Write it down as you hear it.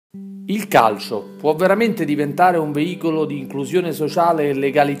Il calcio può veramente diventare un veicolo di inclusione sociale e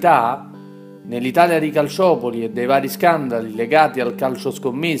legalità? Nell'Italia di calciopoli e dei vari scandali legati al calcio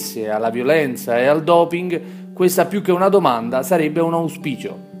scommesse, alla violenza e al doping, questa più che una domanda sarebbe un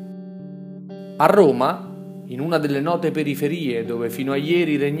auspicio. A Roma, in una delle note periferie dove fino a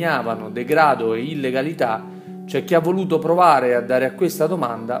ieri regnavano degrado e illegalità, c'è chi ha voluto provare a dare a questa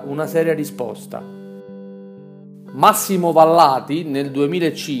domanda una seria risposta. Massimo Vallati nel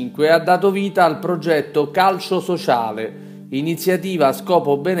 2005 ha dato vita al progetto CalcioSociale, iniziativa a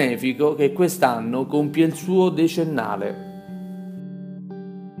scopo benefico che quest'anno compie il suo decennale.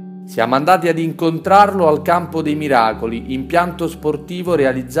 Siamo andati ad incontrarlo al Campo dei Miracoli, impianto sportivo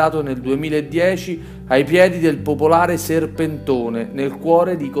realizzato nel 2010 ai piedi del popolare Serpentone, nel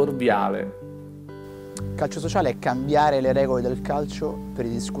cuore di Corviale. CalcioSociale è cambiare le regole del calcio per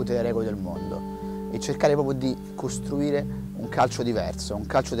ridiscutere le regole del mondo e cercare proprio di costruire un calcio diverso, un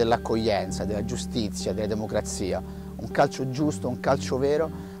calcio dell'accoglienza, della giustizia, della democrazia, un calcio giusto, un calcio vero,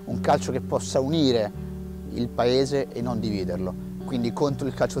 un calcio che possa unire il paese e non dividerlo. Quindi contro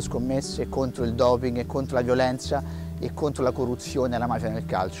il calcio scommesse, contro il doping, contro la violenza e contro la corruzione e la mafia nel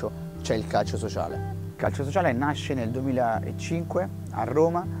calcio c'è il calcio sociale. Il calcio sociale nasce nel 2005 a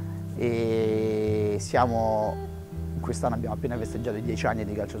Roma e quest'anno abbiamo appena festeggiato i 10 anni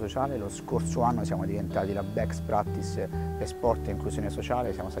di calcio sociale, lo scorso anno siamo diventati la best practice per sport e inclusione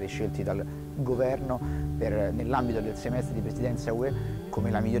sociale, siamo stati scelti dal governo nell'ambito del semestre di presidenza UE come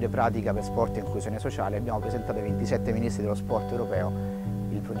la migliore pratica per sport e inclusione sociale. Abbiamo presentato ai 27 ministri dello sport europeo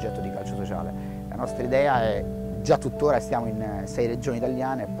il progetto di calcio sociale. La nostra idea è, già tuttora stiamo in 6 regioni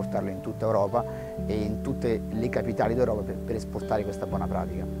italiane, portarlo in tutta Europa e in tutte le capitali d'Europa per esportare questa buona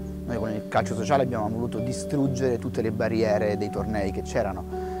pratica. Noi con il calcio sociale abbiamo voluto distruggere tutte le barriere dei tornei che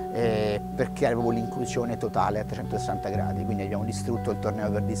c'erano per creare proprio l'inclusione totale a 360 gradi, quindi abbiamo distrutto il torneo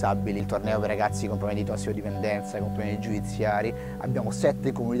per disabili, il torneo per ragazzi con problemi di tossicodipendenza, con problemi giudiziari, abbiamo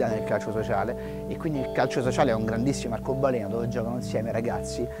 7 comunità nel calcio sociale e quindi il calcio sociale è un grandissimo arcobaleno dove giocano insieme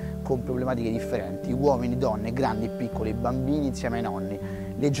ragazzi con problematiche differenti, uomini, donne, grandi e piccoli, bambini insieme ai nonni,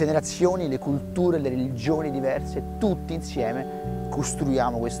 le generazioni, le culture, le religioni diverse, tutti insieme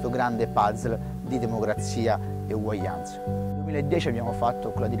costruiamo questo grande puzzle di democrazia e uguaglianza. Nel 2010 abbiamo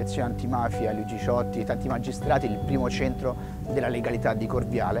fatto con la direzione antimafia, Luigi Ciotti e tanti magistrati il primo centro della legalità di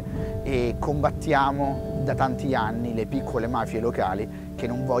Corviale e combattiamo da tanti anni le piccole mafie locali che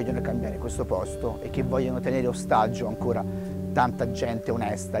non vogliono cambiare questo posto e che vogliono tenere ostaggio ancora tanta gente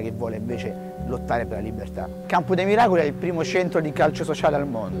onesta che vuole invece lottare per la libertà. Campo dei Miracoli è il primo centro di calcio sociale al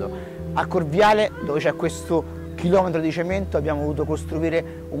mondo. A Corviale, dove c'è questo chilometro di cemento, abbiamo voluto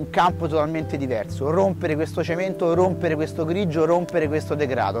costruire un campo totalmente diverso, rompere questo cemento, rompere questo grigio, rompere questo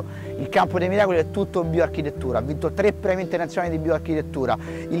degrado. Il Campo dei Miracoli è tutto bioarchitettura, ha vinto 3 premi internazionali di bioarchitettura.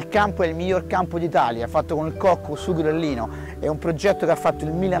 Il campo è il miglior campo d'Italia, fatto con il cocco, sughero e lino, è un progetto che ha fatto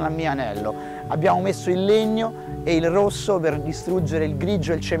il Milan a Mianello. Abbiamo messo il legno e il rosso per distruggere il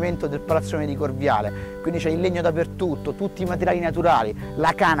grigio e il cemento del palazzone di Corviale, quindi c'è il legno dappertutto, tutti i materiali naturali,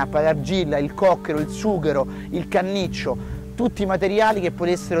 la canapa, l'argilla, il cocchero, il sughero, il canniccio, tutti i materiali che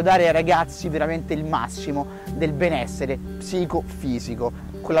potessero dare ai ragazzi veramente il massimo del benessere psicofisico.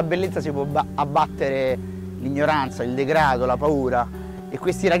 Con la bellezza si può abbattere l'ignoranza, il degrado, la paura e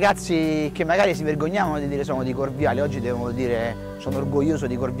questi ragazzi che magari si vergognavano di dire sono di Corviale, oggi devono dire sono orgoglioso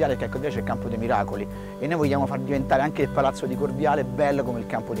di Corviale perché a Corviale c'è il Campo dei Miracoli e noi vogliamo far diventare anche il Palazzo di Corviale bello come il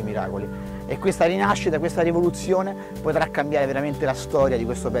Campo dei Miracoli e questa rinascita, questa rivoluzione potrà cambiare veramente la storia di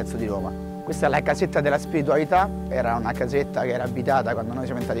questo pezzo di Roma. Questa è la casetta della spiritualità, era una casetta che era abitata quando noi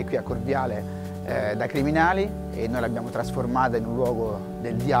siamo entrati qui a Corviale da criminali e noi l'abbiamo trasformata in un luogo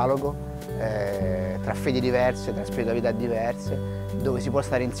del dialogo tra fedi diverse, tra spiritualità diverse, dove si può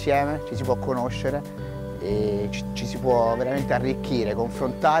stare insieme, ci si può conoscere e ci si può veramente arricchire,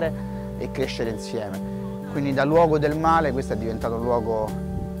 confrontare e crescere insieme. Quindi da luogo del male questo è diventato un luogo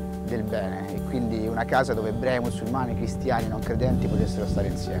del bene e quindi una casa dove ebrei, musulmani, cristiani, non credenti potessero stare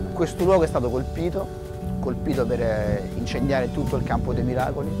insieme. Questo luogo è stato colpito per incendiare tutto il Campo dei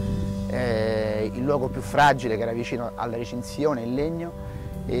Miracoli, il luogo più fragile che era vicino alla recinzione, il legno,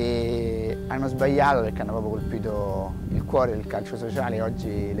 e hanno sbagliato perché hanno proprio colpito il cuore del calcio sociale.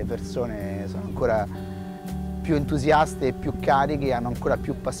 Oggi le persone sono ancora più entusiaste e più cariche, hanno ancora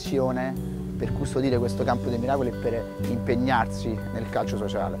più passione per custodire questo Campo dei Miracoli e per impegnarsi nel calcio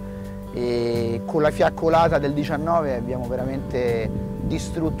sociale. E con la fiaccolata del 19 abbiamo veramente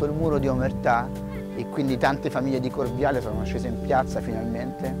distrutto il muro di omertà e quindi tante famiglie di Corviale sono scese in piazza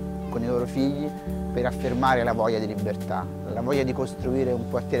finalmente con i loro figli per affermare la voglia di libertà, la voglia di costruire un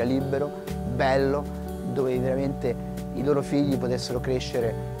quartiere libero, bello, dove veramente i loro figli potessero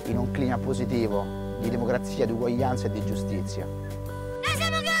crescere in un clima positivo di democrazia, di uguaglianza e di giustizia.